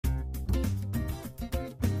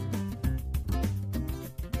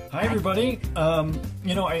Hi, everybody.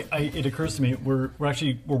 It occurs to me we're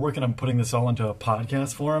working on putting this all into a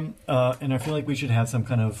podcast form, and I feel like we should have some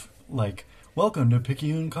kind of like welcome to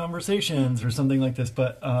Picayune Conversations or something like this.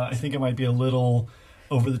 But I think it might be a little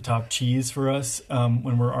over the top cheese for us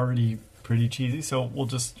when we're already pretty cheesy. So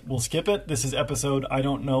we'll skip it. This is episode I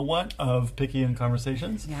don't know what of Picayune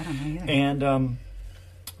Conversations. Yeah, I don't know either. And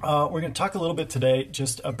we're going to talk a little bit today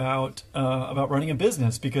just about running a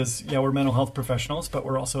business because we're mental health professionals, but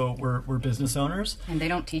we're business owners. And they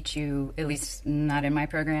don't teach you, at least not in my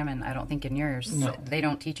program, and I don't think in yours. No. They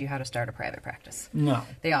don't teach you how to start a private practice. No.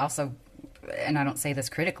 They also, and I don't say this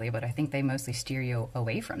critically, but I think they mostly steer you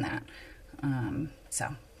away from that.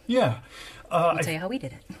 Yeah. I'll tell you how we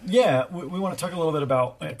did it. Yeah, we want to talk a little bit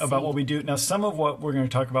about what we do. Now, some of what we're going to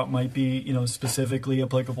talk about might be, specifically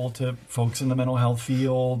applicable to folks in the mental health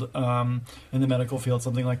field, in the medical field,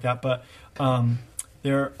 something like that. But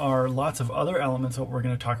there are lots of other elements that we're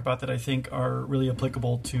going to talk about that I think are really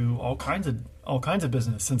applicable to all kinds of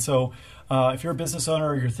business. And so, if you're a business owner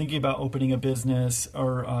or you're thinking about opening a business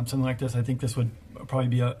or something like this, I think this would probably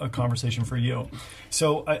be a conversation for you.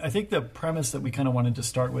 So I think the premise that we kind of wanted to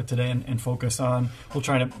start with today and focus on, we'll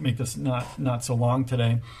try to make this not so long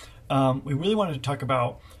today. We really wanted to talk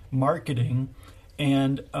about marketing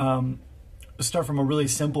and start from a really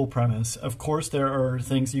simple premise. Of course, there are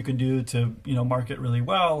things you can do to market really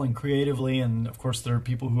well and creatively, and of course there are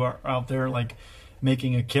people who are out there like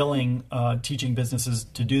making a killing teaching businesses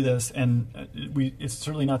to do this, and it's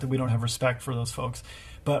certainly not that we don't have respect for those folks,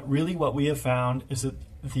 but really what we have found is that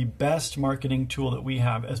the best marketing tool that we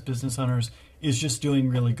have as business owners is just doing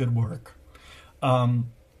really good work.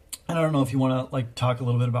 And I don't know if you want to talk a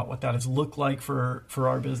little bit about what that has looked like for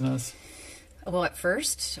our business. Well, at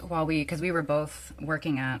first, because we were both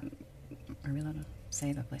working at, are we allowed to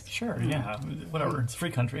say the place? Sure, yeah, whatever. It's a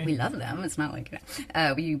free country. We love them. It's not like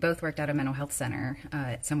we both worked at a mental health center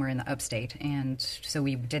somewhere in the upstate, and so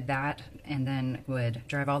we did that, and then would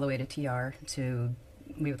drive all the way to TR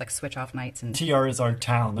we would switch off nights, and TR is our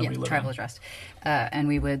town that we live Travelers in. Rest, and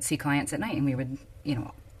we would see clients at night, and we would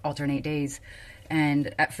alternate days.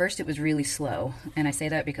 And at first it was really slow. And I say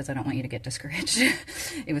that because I don't want you to get discouraged.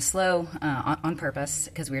 It was slow on purpose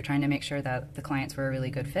because we were trying to make sure that the clients were a really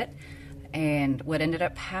good fit. And what ended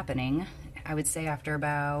up happening, I would say after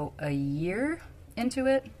about a year into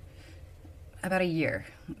it,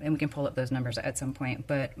 and we can pull up those numbers at some point,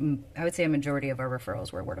 but I would say a majority of our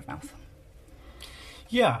referrals were word of mouth.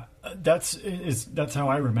 Yeah, that's how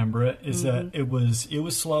I remember it. Is that it was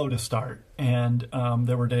slow to start, and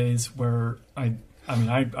there were days where I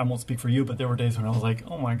won't speak for you, but there were days when I was like,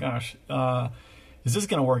 oh my gosh, is this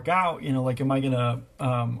going to work out? Am I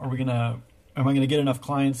going to get enough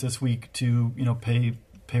clients this week to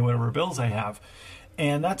pay whatever bills I have?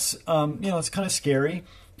 And that's it's kind of scary,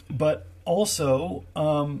 but also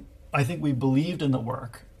I think we believed in the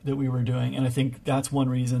work that we were doing. And I think that's one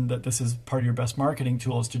reason that this is part of your best marketing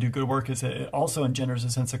tool is to do good work, is that it also engenders a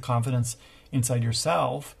sense of confidence inside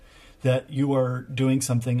yourself that you are doing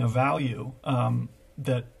something of value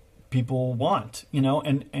that people want,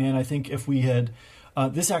 and I think if we had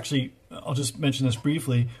this actually, I'll just mention this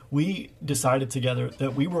briefly, we decided together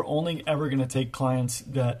that we were only ever going to take clients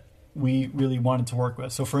that we really wanted to work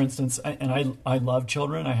with. So for instance, I love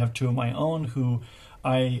children. I have two of my own who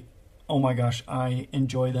oh my gosh, I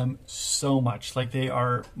enjoy them so much. They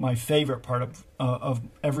are my favorite part of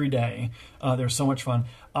every day. They're so much fun.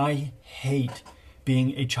 I hate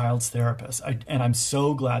being a child's therapist. And I'm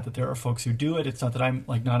so glad that there are folks who do it. It's not that I'm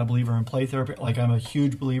not a believer in play therapy. I'm a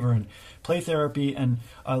huge believer in play therapy, and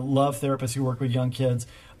I love therapists who work with young kids.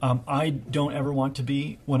 I don't ever want to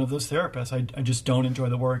be one of those therapists. I just don't enjoy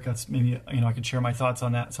the work. That's maybe, I could share my thoughts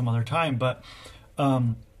on that some other time, but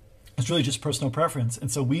it's really just personal preference. And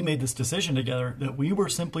so we made this decision together that we were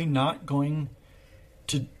simply not going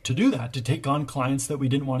to do that, to take on clients that we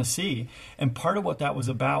didn't want to see. And part of what that was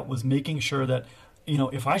about was making sure that,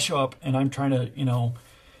 if I show up and I'm trying to,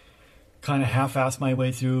 kind of half-ass my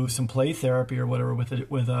way through some play therapy or whatever with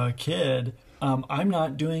a kid, I'm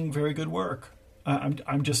not doing very good work.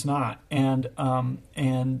 I'm just not. And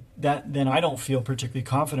that then I don't feel particularly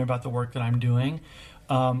confident about the work that I'm doing.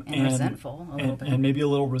 And resentful a little bit. And maybe a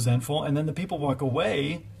little resentful. And then the people walk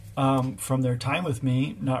away from their time with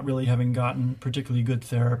me, not really having gotten particularly good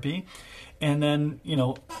therapy. And then,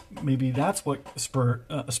 maybe that's what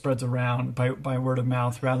spreads around by word of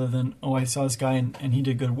mouth rather than, oh, I saw this guy and he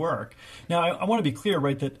did good work. Now, I want to be clear,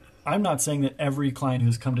 right, that I'm not saying that every client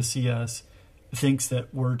who's come to see us thinks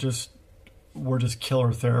that we're just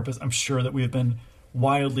killer therapists. I'm sure that we have been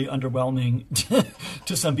wildly underwhelming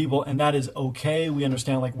to some people, and that is okay. We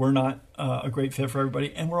understand like we're not a great fit for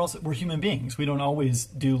everybody, and we're human beings. We don't always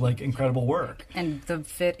do like incredible work. And the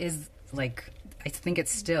fit is like, I think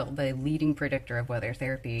it's still the leading predictor of whether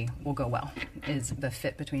therapy will go well, is the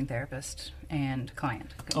fit between therapist and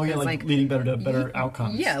client. Oh yeah, like leading to better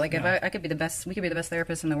outcomes. Yeah, like if I could be the best, we could be the best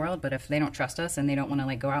therapists in the world, but if they don't trust us and they don't want to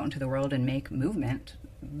like go out into the world and make movement,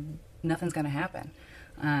 nothing's going to happen.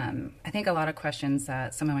 I think a lot of questions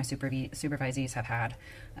that some of my supervisees have had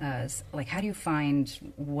is like, how do you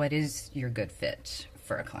find what is your good fit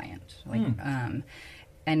for a client? Like,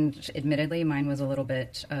 and admittedly, mine was a little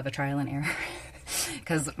bit of a trial and error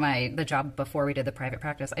because the job before we did the private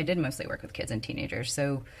practice, I did mostly work with kids and teenagers,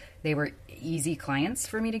 so they were easy clients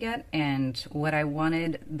for me to get. And what I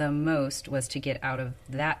wanted the most was to get out of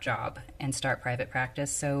that job and start private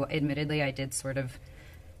practice. So admittedly, I did sort of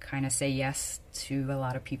kind of say yes to a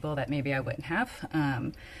lot of people that maybe I wouldn't have.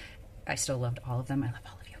 I still loved all of them. I love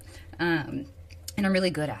all of you. And I'm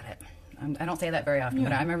really good at it. I don't say that very often,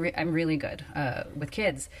 but I'm really good with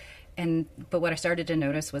kids. But what I started to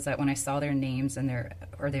notice was that when I saw their names and their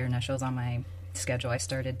initials on my schedule, I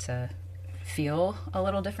started to feel a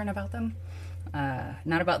little different about them.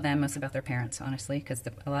 Not about them, mostly about their parents, honestly, because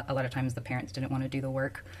a lot of times the parents didn't want to do the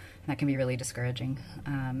work. And that can be really discouraging.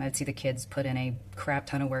 I'd see the kids put in a crap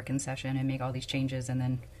ton of work in session and make all these changes, and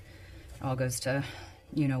then it all goes to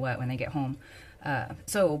you-know-what when they get home.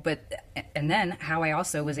 And then how I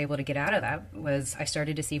also was able to get out of that was I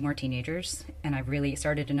started to see more teenagers, and I really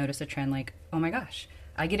started to notice a trend like, oh my gosh,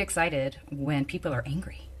 I get excited when people are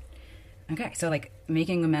angry. Okay, so like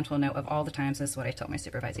making a mental note of all the times, this is what I tell my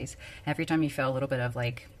supervisees. Every time you feel a little bit of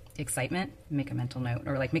like excitement, make a mental note,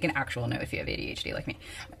 or like make an actual note if you have ADHD like me.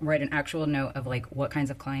 Write an actual note of like what kinds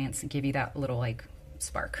of clients give you that little like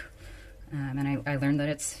spark. And I learned that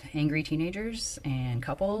it's angry teenagers and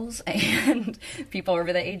couples and people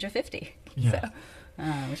over the age of 50. Yeah. So,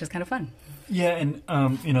 which is kind of fun. Yeah, and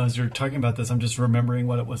as you're talking about this, I'm just remembering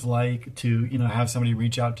what it was like to have somebody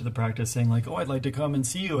reach out to the practice saying like, oh, I'd like to come and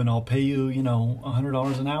see you, and I'll pay you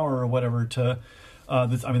 $100 an hour or whatever to.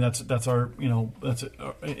 That's our that's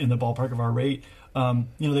in the ballpark of our rate.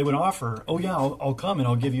 They would offer, oh yeah, I'll come and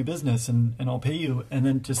I'll give you business and I'll pay you, and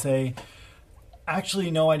then to say,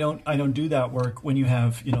 actually, no, I don't do that work when you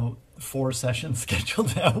have, 4 sessions scheduled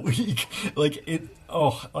that week.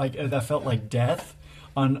 That felt like death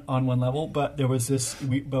on one level. But there was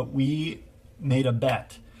we made a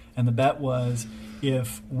bet. And the bet was,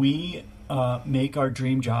 if we make our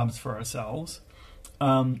dream jobs for ourselves,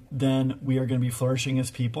 then we are going to be flourishing as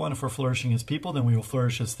people. And if we're flourishing as people, then we will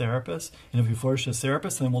flourish as therapists. And if we flourish as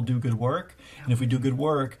therapists, then we'll do good work. And if we do good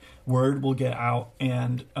work, word will get out,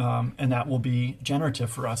 and that will be generative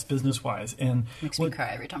for us business-wise. And makes me cry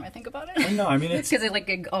every time I think about it. No, I mean, it's because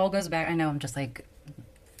it all goes back. I know, I'm just like,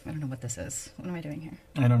 I don't know what this is. What am I doing here?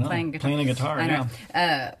 I don't know. Playing a guitar. I don't know.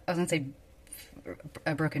 I was going to say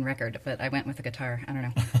a broken record, but I went with a guitar. I don't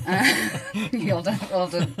know. We'll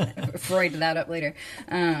have to Freud that up later.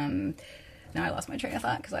 Now I lost my train of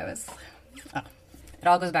thought because I was... Oh. It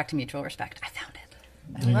all goes back to mutual respect. I found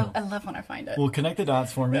it. I love when I find it. Well, connect the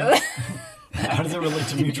dots for me. How does it relate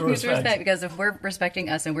to mutual respect? Because if we're respecting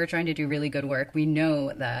us and we're trying to do really good work, we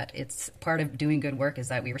know that it's part of doing good work is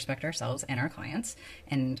that we respect ourselves and our clients,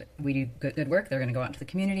 and we do good work. They're going to go out into the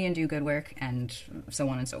community and do good work, and so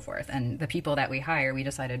on and so forth. And the people that we hire, we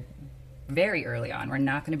decided very early on, we're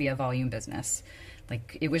not going to be a volume business.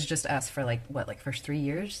 Like, it was just us for first 3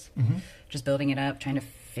 years, just building it up, trying to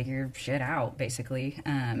figure shit out, basically.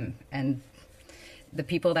 And the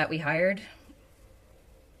people that we hired,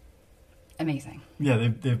 amazing. Yeah,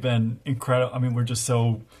 they've been incredible. I mean, we're just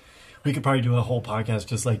so... We could probably do a whole podcast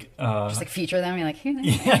just like feature them. You're like, here they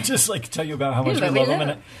are. Yeah, just like tell you about how much we love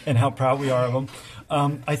them and how proud we are of them.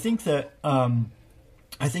 I think that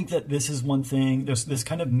this is one thing. There's this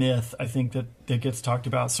kind of myth, I think, that gets talked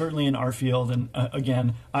about, certainly in our field. And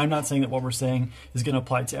again, I'm not saying that what we're saying is going to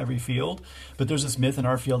apply to every field, but there's this myth in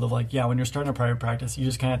our field of like, yeah, when you're starting a private practice, you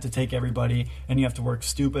just kind of have to take everybody and you have to work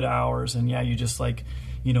stupid hours. And yeah, you just like,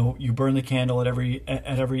 you burn the candle at every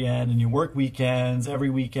end, and you work weekends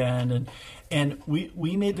every weekend. And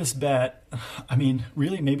we made this bet. I mean,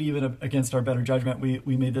 really, maybe even against our better judgment,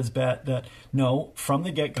 we made this bet that no, from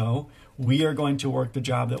the get-go, we are going to work the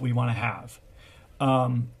job that we want to have.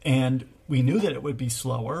 And we knew that it would be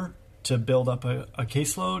slower to build up a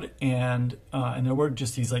caseload, and there were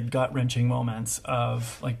just these like gut-wrenching moments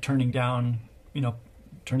of like turning down,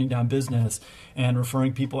 turning down business and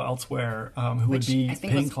referring people elsewhere who would be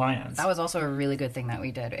paying clients. That was also a really good thing that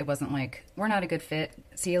we did. It wasn't like, we're not a good fit,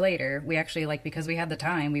 see you later. We actually, like, because we had the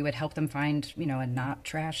time, we would help them find, you know, a not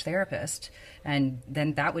trash therapist. And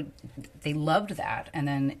then they loved that. And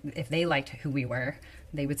then if they liked who we were,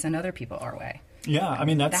 they would send other people our way. Yeah, I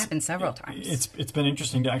mean, that happened several times. It's been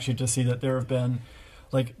interesting to actually see that there have been,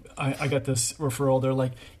 like, I got this referral. They're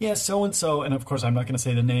like, yeah, so-and-so, and of course I'm not going to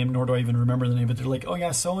say the name, nor do I even remember the name, but they're like, oh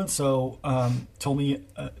yeah, so-and-so told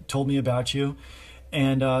me about you.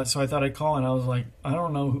 And so I thought I'd call, and I was like, I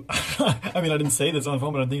don't know who, I mean, I didn't say this on the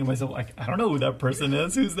phone, but I'm thinking to myself, like, I don't know who that person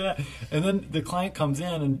is. Who's that? And then the client comes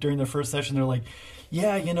in, and during their first session, they're like,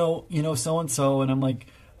 yeah, you know, so-and-so. And I'm like,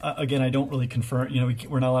 again, I don't really confirm, you know,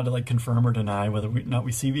 we're not allowed to like confirm or deny whether or not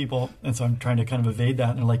we see people. And so I'm trying to kind of evade that.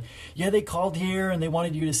 And they're like, yeah, they called here and they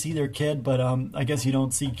wanted you to see their kid, but I guess you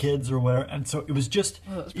don't see kids or where. And so it was just,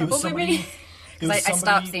 it was somebody. I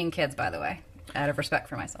stopped seeing kids, by the way, out of respect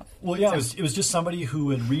for myself. Well, yeah, it was just somebody who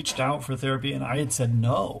had reached out for therapy, and I had said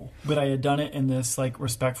no, but I had done it in this like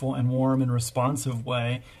respectful and warm and responsive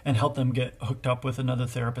way, and helped them get hooked up with another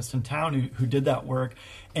therapist in town who did that work.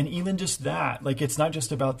 And even just that, like, it's not just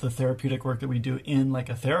about the therapeutic work that we do in like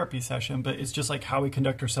a therapy session, but it's just like how we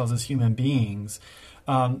conduct ourselves as human beings.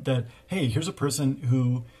 That, hey, here's a person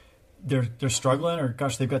who they're struggling, or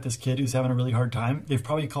gosh, they've got this kid who's having a really hard time. They've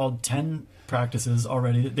probably called 10 practices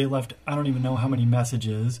already. They left, I don't even know how many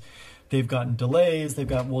messages. They've gotten delays. They've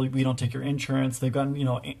got, well, we don't take your insurance. They've gotten, you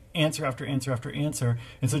know, answer after answer after answer.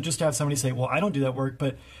 And so just to have somebody say, well, I don't do that work,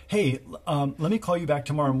 but hey, let me call you back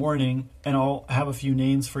tomorrow morning, and I'll have a few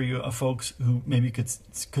names for you of folks who maybe could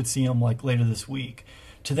see them like later this week.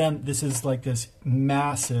 To them, this is like this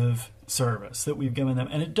massive service that we've given them,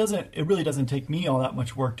 and it really doesn't take me all that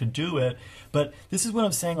much work to do it. But this is what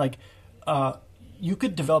I'm saying, like, you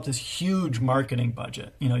could develop this huge marketing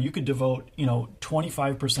budget. You know, you could devote, you know,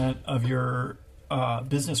 25% of your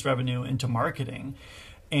business revenue into marketing,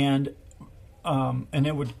 and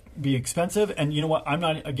it would be expensive. And you know what?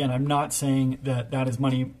 I'm not saying that is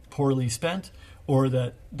money poorly spent, or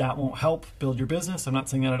that won't help build your business. I'm not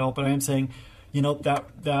saying that at all. But I am saying, you know,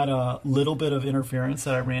 that little bit of interference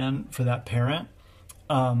that I ran for that parent,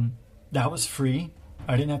 that was free.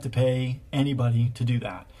 I didn't have to pay anybody to do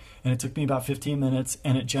that. And it took me about 15 minutes,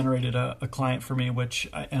 and it generated a client for me,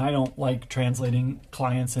 and I don't like translating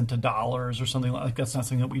clients into dollars or something like that's not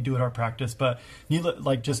something that we do at our practice, but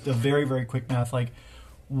like just a very, very quick math, like,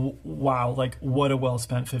 wow, like what a well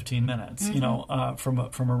spent 15 minutes, you know, from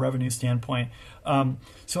a revenue standpoint.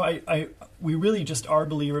 So we really just are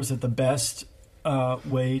believers that the best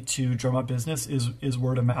way to drum up business is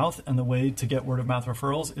word of mouth, and the way to get word of mouth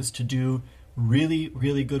referrals is to do really,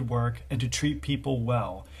 really good work and to treat people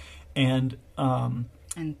well. And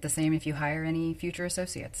the same if you hire any future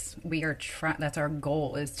associates. We are that's our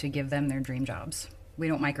goal, is to give them their dream jobs. We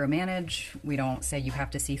don't micromanage. We don't say you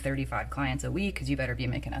have to see 35 clients a week because you better be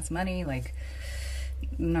making us money. Like,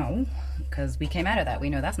 no, because we came out of that. We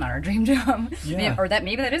know that's not our dream job. Yeah. Or that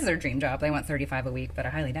maybe that is their dream job. They want 35 a week, but I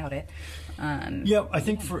highly doubt it. Yeah, I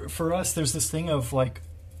think for us, there's this thing of like,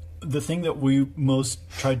 the thing that we most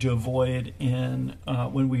tried to avoid in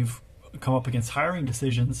when we've come up against hiring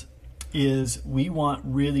decisions is we want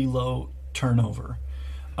really low turnover.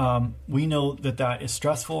 We know that is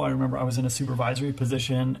stressful. I remember I was in a supervisory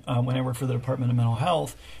position when I worked for the Department of Mental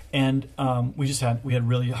Health, and we had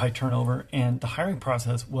really high turnover, and the hiring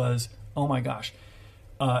process was, oh my gosh,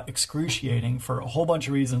 excruciating for a whole bunch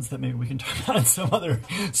of reasons that maybe we can talk about in some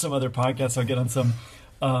other podcasts. I'll get on some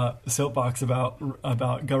soapbox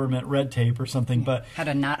about government red tape or something, but how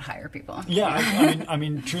to not hire people. Yeah, I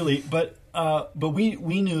mean, truly, but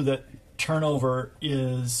we knew that turnover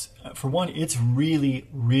is, for one, it's really,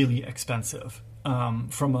 really expensive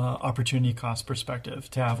from an opportunity cost perspective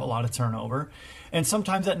to have a lot of turnover, and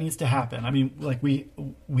sometimes that needs to happen. I mean, like we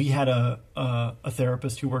had a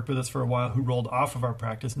therapist who worked with us for a while who rolled off of our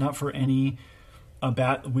practice, not for any.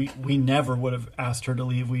 We never would have asked her to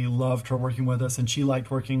leave. We loved her working with us, and she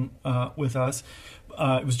liked working with us.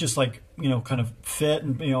 It was just like, you know, kind of fit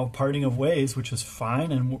and, you know, parting of ways, which was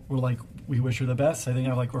fine. And we're like, we wish her the best. I think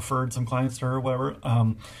I've like referred some clients to her or whatever.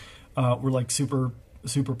 We're like super,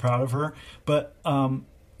 super proud of her. But,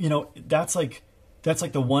 you know, that's like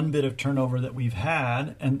the one bit of turnover that we've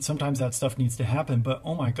had. And sometimes that stuff needs to happen. But,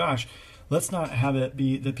 oh my gosh, let's not have it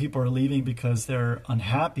be that people are leaving because they're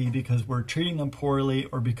unhappy, because we're treating them poorly,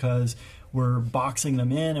 or because we're boxing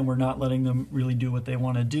them in and we're not letting them really do what they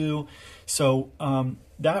want to do. So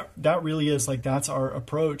that really is like, that's our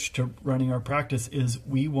approach to running our practice, is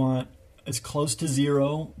we want as close to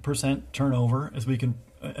 0% turnover as we can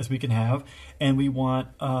as we can have, and we want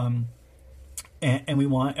and we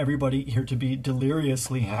want everybody here to be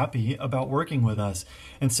deliriously happy about working with us.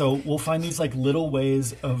 And so we'll find these like little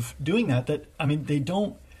ways of doing that. I mean, they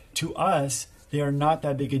don't, to us, they are not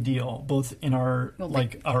that big a deal, both in our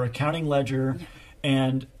our accounting ledger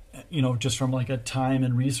and, just from like a time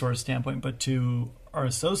and resource standpoint, but to our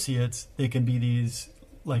associates, they can be these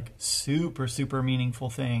like super, super meaningful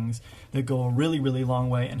things that go a really, really long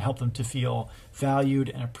way and help them to feel valued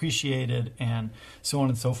and appreciated and so on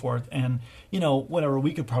and so forth. And, whatever,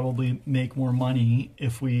 we could probably make more money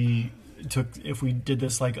if we did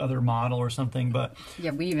this like other model or something, but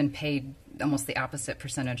yeah, we even paid almost the opposite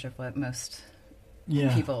percentage of what most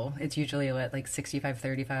people. It's usually what, like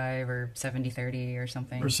 65-35 or 70-30 or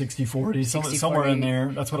something, or 60-40, somewhere in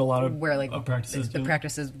there. That's what a lot of where like practices do. The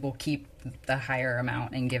practices will keep the higher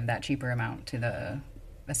amount and give that cheaper amount to the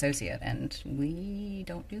associate, and we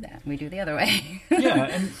don't do that. We do the other way.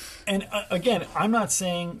 Yeah, and again, I'm not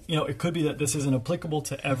saying it could be that this isn't applicable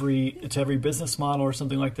to every business model or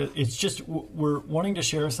something like that. It's just we're wanting to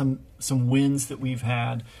share some wins that we've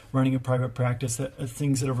had running a private practice,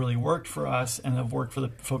 things that have really worked for us and have worked for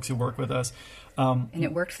the folks who work with us. And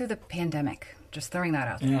it worked through the pandemic. Just throwing that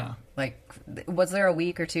out there. Yeah. Like, was there a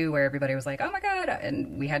week or two where everybody was like, "Oh my God,"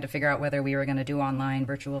 and we had to figure out whether we were going to do online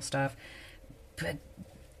virtual stuff, but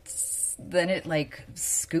then it like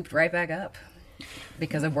scooped right back up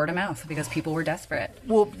because of word of mouth, because people were desperate.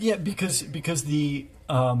 Well, yeah, because the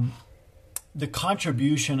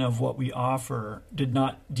contribution of what we offer did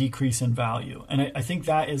not decrease in value, and I think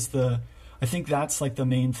that's like the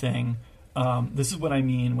main thing. This is what I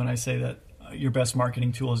mean when I say that your best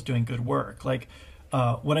marketing tool is doing good work. Like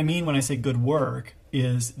what I mean when I say good work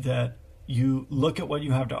is that you look at what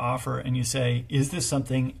you have to offer and you say, is this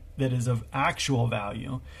something that is of actual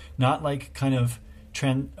value, not like kind of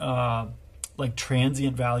like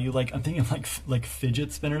transient value. Like I'm thinking like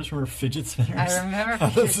fidget spinners. Remember fidget spinners? I remember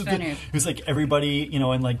fidget spinners. It was like everybody,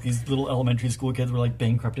 and like these little elementary school kids were like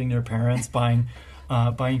bankrupting their parents buying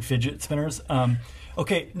fidget spinners.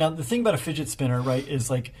 Okay, now the thing about a fidget spinner, right,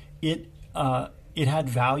 is like it had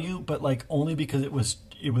value, but like only because it was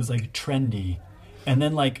like trendy, and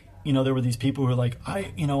then like. There were these people who were like,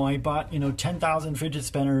 I bought, 10,000 fidget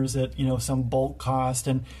spinners at, some bulk cost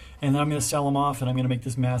and then I'm going to sell them off and I'm going to make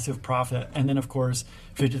this massive profit. And then, of course,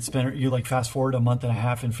 fidget spinner, you like fast forward a month and a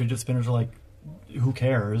half and fidget spinners are like, who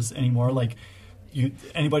cares anymore? Like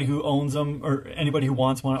anybody who owns them or anybody who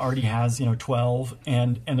wants one already has, 12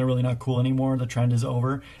 and they're really not cool anymore. The trend is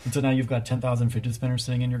over. And so now you've got 10,000 fidget spinners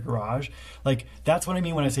sitting in your garage. Like that's what I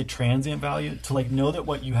mean when I say transient value, to like know that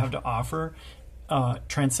what you have to offer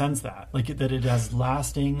transcends that, like that it has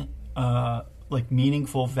lasting, like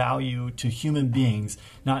meaningful value to human beings,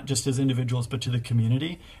 not just as individuals, but to the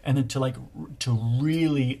community. And then to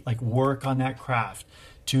really like work on that craft,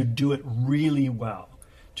 to do it really well,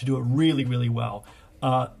 The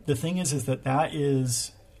thing is that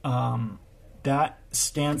is, that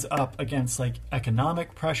stands up against like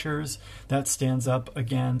economic pressures, that stands up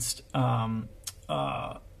against,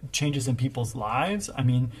 changes in people's lives. I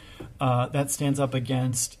mean, that stands up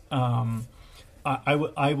against.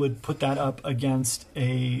 I would put that up against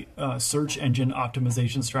a search engine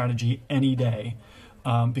optimization strategy any day,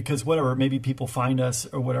 because whatever, maybe people find us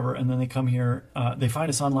or whatever, and then they come here. They find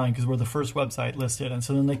us online because we're the first website listed, and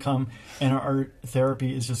so then they come, and our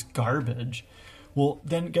therapy is just garbage. Well,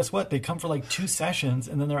 then guess what? They come for like 2 sessions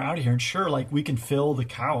and then they're out of here. And sure, like we can fill the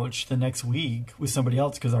couch the next week with somebody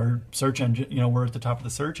else because our search engine, we're at the top of the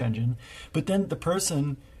search engine. But then the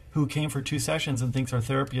person who came for 2 sessions and thinks our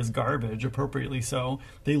therapy is garbage, appropriately so,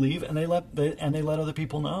 they leave and they let other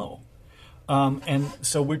people know. And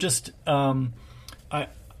so we're just,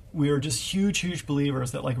 we are just huge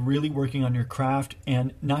believers that like really working on your craft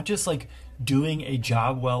and not just like doing a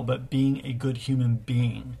job well, but being a good human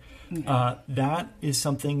being. That is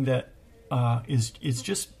something that is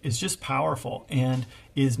just powerful and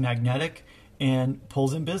is magnetic and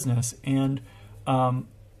pulls in business. And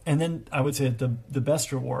then I would say that the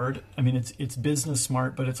best reward, I mean, it's business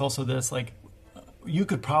smart, but it's also this, like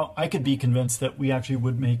I could be convinced that we actually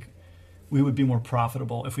would be more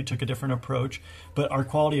profitable if we took a different approach, but our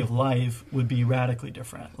quality of life would be radically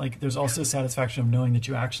different. Like there's also satisfaction of knowing that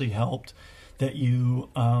you actually helped, that you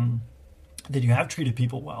have treated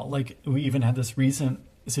people well. Like we even had this recent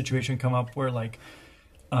situation come up where like,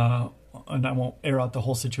 and I won't air out the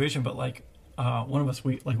whole situation, but like one of us,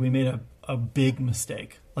 we made a big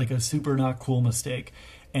mistake, like a super not cool mistake,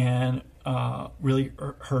 and really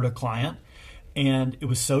hurt a client. And it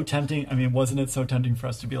was so tempting. I mean, wasn't it so tempting for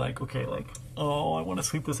us to be like, okay, like, oh, I want to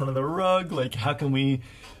sweep this under the rug. Like, how can we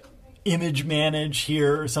image manage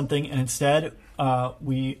here or something. And instead,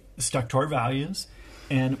 we stuck to our values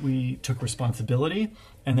and we took responsibility.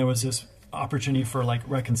 And there was this opportunity for like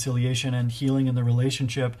reconciliation and healing in the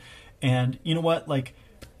relationship. And you know what? Like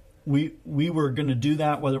we were going to do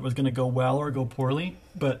that, whether it was going to go well or go poorly.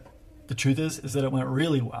 But the truth is that it went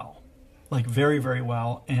really well, like very, very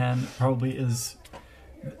well. And probably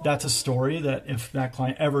that's a story that if that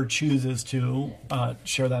client ever chooses to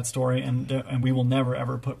share that story, and we will never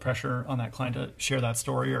ever put pressure on that client to share that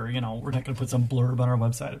story, or we're not going to put some blurb on our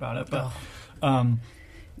website about it.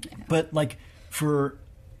 But like for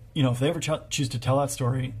if they ever choose to tell that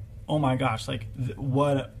story, oh my gosh, like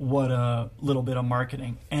what a little bit of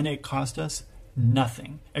marketing, and it cost us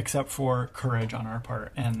nothing except for courage on our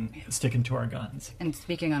part and sticking to our guns. And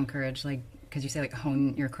speaking on courage, like, because you say like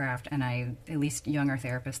hone your craft, and at least younger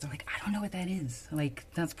therapists are like, I don't know what that is. Like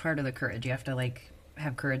that's part of the courage. You have to like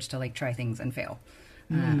have courage to like try things and fail.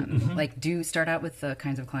 Like do start out with the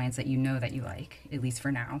kinds of clients that you know that you like, at least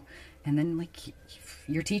for now, and then like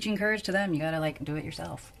you're teaching courage to them. You gotta like do it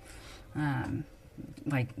yourself.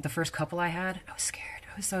 Like the first couple I had, I was scared.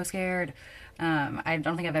 I was so scared. I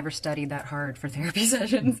don't think I've ever studied that hard for therapy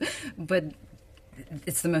sessions, but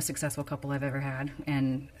it's the most successful couple I've ever had,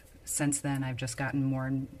 and since then I've just gotten more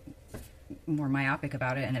and more myopic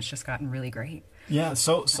about it, and it's just gotten really great. Yeah,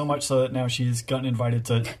 so much so that now she's gotten invited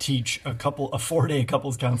to teach a 4-day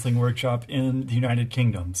couples counseling workshop in the United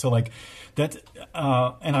Kingdom. So like that,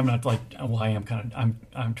 and I'm not like, well, I am kind of,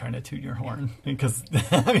 I'm trying to toot your horn because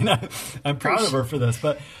I mean I'm proud of her for this,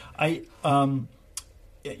 but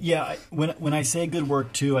when I say good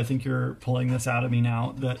work too, I think you're pulling this out of me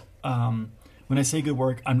now. That when I say good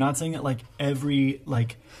work, I'm not saying it like every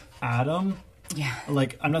like atom. Yeah.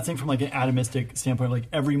 Like I'm not saying from like an atomistic standpoint, like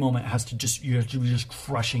every moment you have to be just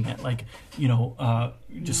crushing it, like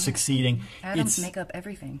just succeeding. Atoms make up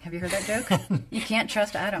everything. Have you heard that joke? You can't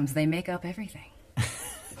trust atoms; they make up everything.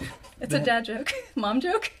 It's a dad joke, mom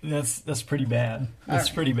joke. That's pretty bad. That's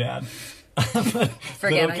right. Pretty bad.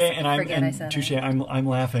 Forget I said touche. I'm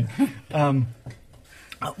laughing.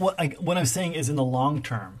 What I'm saying is in the long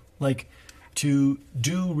term, like to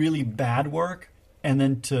do really bad work and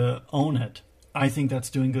then to own it, I think that's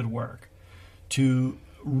doing good work. To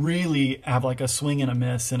really have like a swing and a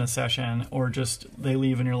miss in a session, or just they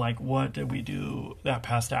leave and you're like, what did we do that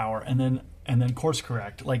past hour? And then course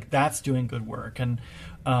correct, like that's doing good work. And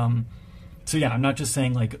so yeah, I'm not just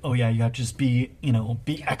saying like, oh yeah, you have to just be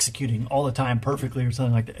executing all the time perfectly or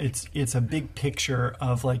something like that. It's a big picture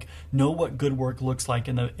of like know what good work looks like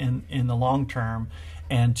in the long term,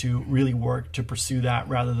 and to really work to pursue that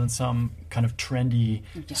rather than some kind of trendy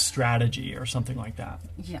strategy or something like that.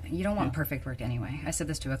 Yeah, you don't want perfect work anyway. I said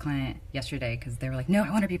this to a client yesterday because they were like, no, I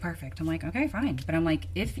want to be perfect. I'm like, okay, fine. But I'm like,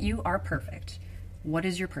 if you are perfect, what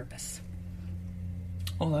is your purpose?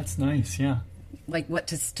 Oh, that's nice, yeah. Like what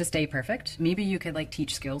to stay perfect? Maybe you could like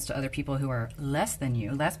teach skills to other people who are less than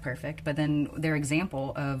you, less perfect, but then their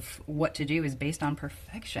example of what to do is based on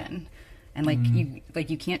perfection. And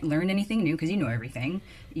you can't learn anything new because you know everything.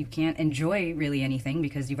 You can't enjoy really anything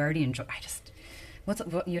because you've already enjoyed.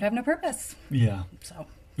 You'd have no purpose. Yeah. So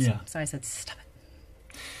yeah. I said, stop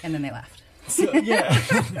it, and then they laughed. So, yeah,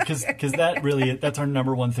 because that's our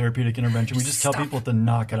number one therapeutic intervention. We just tell people to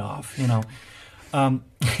knock it off.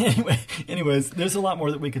 Anyways, there's a lot more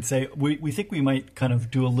that we could say. We think we might kind of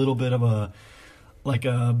do a little bit of a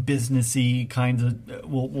businessy kind of.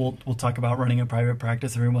 We'll talk about running a private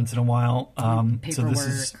practice every once in a while. So this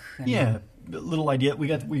is a little idea. We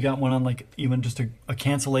got one on like even just a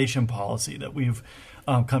cancellation policy that we've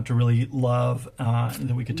come to really love and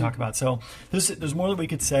that we could talk about. So there's more that we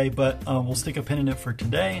could say, but we'll stick a pin in it for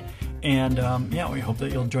today. And we hope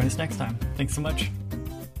that you'll join us next time. Thanks so much.